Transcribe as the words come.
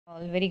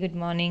All very good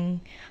morning.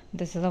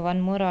 This is a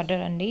one more order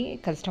అండి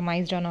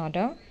customized on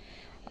order.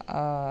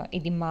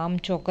 ఇది ma'am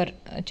choker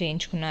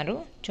చేయించుకున్నారు.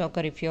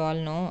 Choker if you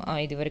all know,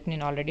 ఇది వరకు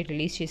నేను already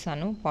release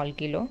చేశాను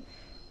పాల్కీలో.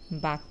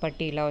 Back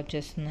పట్టి ఇలా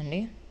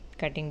వచ్చేస్తుందండి.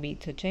 కటింగ్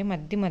బీట్స్ వచ్చాయి.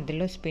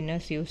 మధ్యలో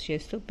స్పిన్నర్స్ యూస్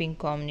చేస్తూ పింక్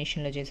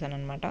కాంబినేషన్లో చేశాను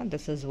అనమాట.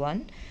 This is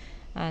one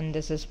and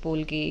this is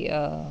పోల్కి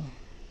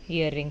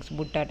ear rings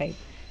Butta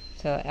type.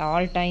 So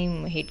all time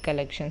hit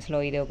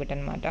కలెక్షన్స్లో ఇది ఒకటి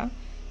అనమాట.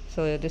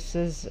 So this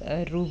is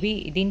ruby.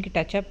 దీనికి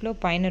టచ్అప్లో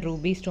పైన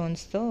రూబీ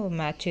స్టోన్స్తో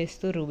మ్యాచ్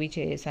చేస్తూ రూబీ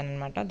చేసాను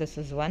అనమాట. This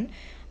is one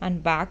and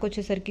back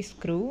వచ్చేసరికి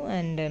స్క్రూ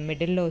అండ్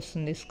మిడిల్లో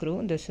వస్తుంది స్క్రూ.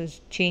 దిస్ ఇస్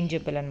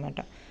చేంజబుల్ అనమాట.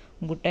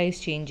 బుట్టా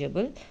ఈజ్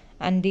చేంజబుల్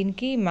అండ్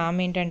దీనికి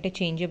మ్యామ్ ఏంటంటే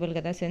చేంజబుల్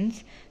కదా sense.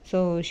 So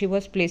she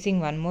was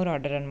placing one more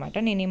order అనమాట.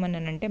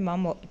 నేనేమన్నానంటే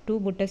మ్యామ్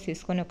 2 బుట్టస్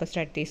తీసుకొని ఒక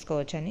స్టార్ట్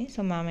తీసుకోవచ్చని.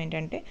 సో మ్యామ్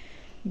ఏంటంటే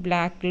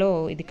బ్లాక్లో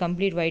ఇది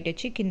కంప్లీట్ వైట్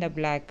వచ్చి కింద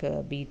బ్లాక్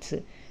బీడ్స్.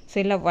 సో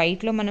ఇలా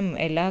వైట్లో మనం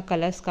ఎలా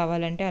కలర్స్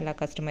కావాలంటే అలా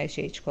కస్టమైజ్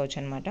చేయించుకోవచ్చు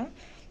అనమాట.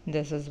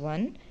 This is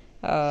one.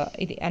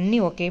 ఇది అన్నీ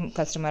ఒకే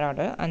customer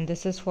order and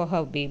this is for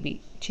her baby.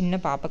 చిన్న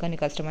పాపకని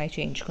కస్టమైజ్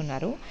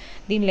చేయించుకున్నారు.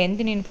 దీని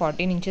లెంత్ నేను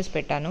 14 inches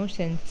పెట్టాను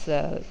since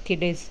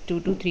kid is 2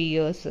 to 3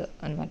 years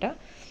అనమాట.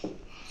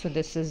 So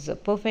this is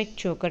perfect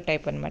choker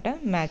type అనమాట.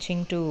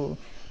 మ్యాచింగ్ టు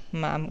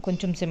మ్యామ్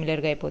కొంచెం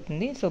సిమిలర్గా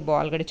అయిపోతుంది. సో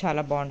బాల్ కూడా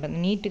చాలా బాగుంటుంది.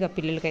 నీట్గా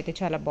పిల్లలకైతే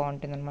చాలా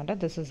బాగుంటుంది అనమాట.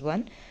 This is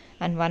one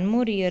and one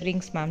more ear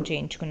rings ma'am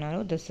చేయించుకున్నారు.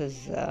 This is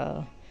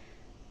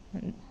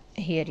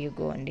here you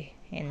go అండి.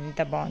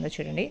 ఎంత బాగుందో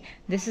చూడండి.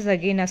 దిస్ ఇస్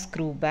అగైన్ ఆ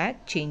స్క్రూ బ్యాక్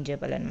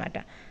చేంజబుల్ అనమాట.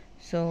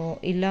 సో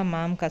ఇలా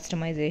మ్యామ్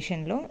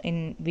కస్టమైజేషన్లో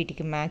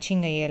వీటికి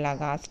మ్యాచింగ్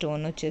అయ్యేలాగా ఆ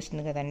స్టోన్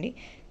వచ్చేస్తుంది కదండి.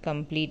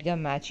 కంప్లీట్గా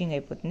మ్యాచింగ్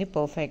అయిపోతుంది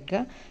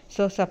పర్ఫెక్ట్గా.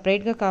 సో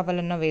సపరేట్గా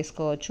కావాలన్నా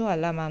వేసుకోవచ్చు.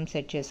 అలా మ్యామ్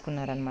సెట్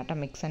చేసుకున్నారనమాట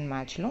మిక్స్ అండ్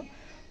మ్యాచ్లో.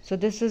 So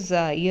this is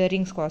ear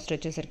rings cost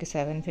వచ్చేసరికి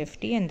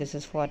 750 and this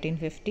is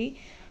 1450.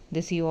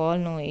 This you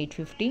all know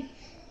 850.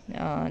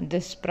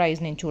 This price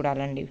నేను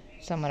చూడాలండి.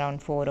 Some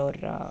around 4 or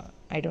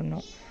I don't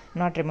know,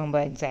 not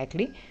remember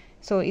exactly.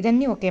 So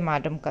ఇదన్నీ ఒకే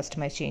మ్యాడమ్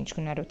కస్టమైజ్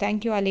చేయించుకున్నారు.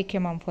 Thank you Alekhya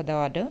ma'am for the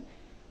order.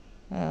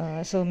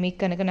 So మీకు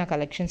కనుక నా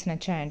collections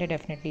నచ్చాయంటే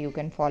definitely you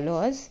can follow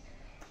us.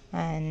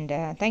 And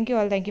thank you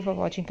all. Thank you for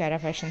watching Kayra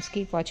Fashions.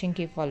 Keep watching,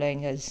 keep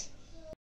following us.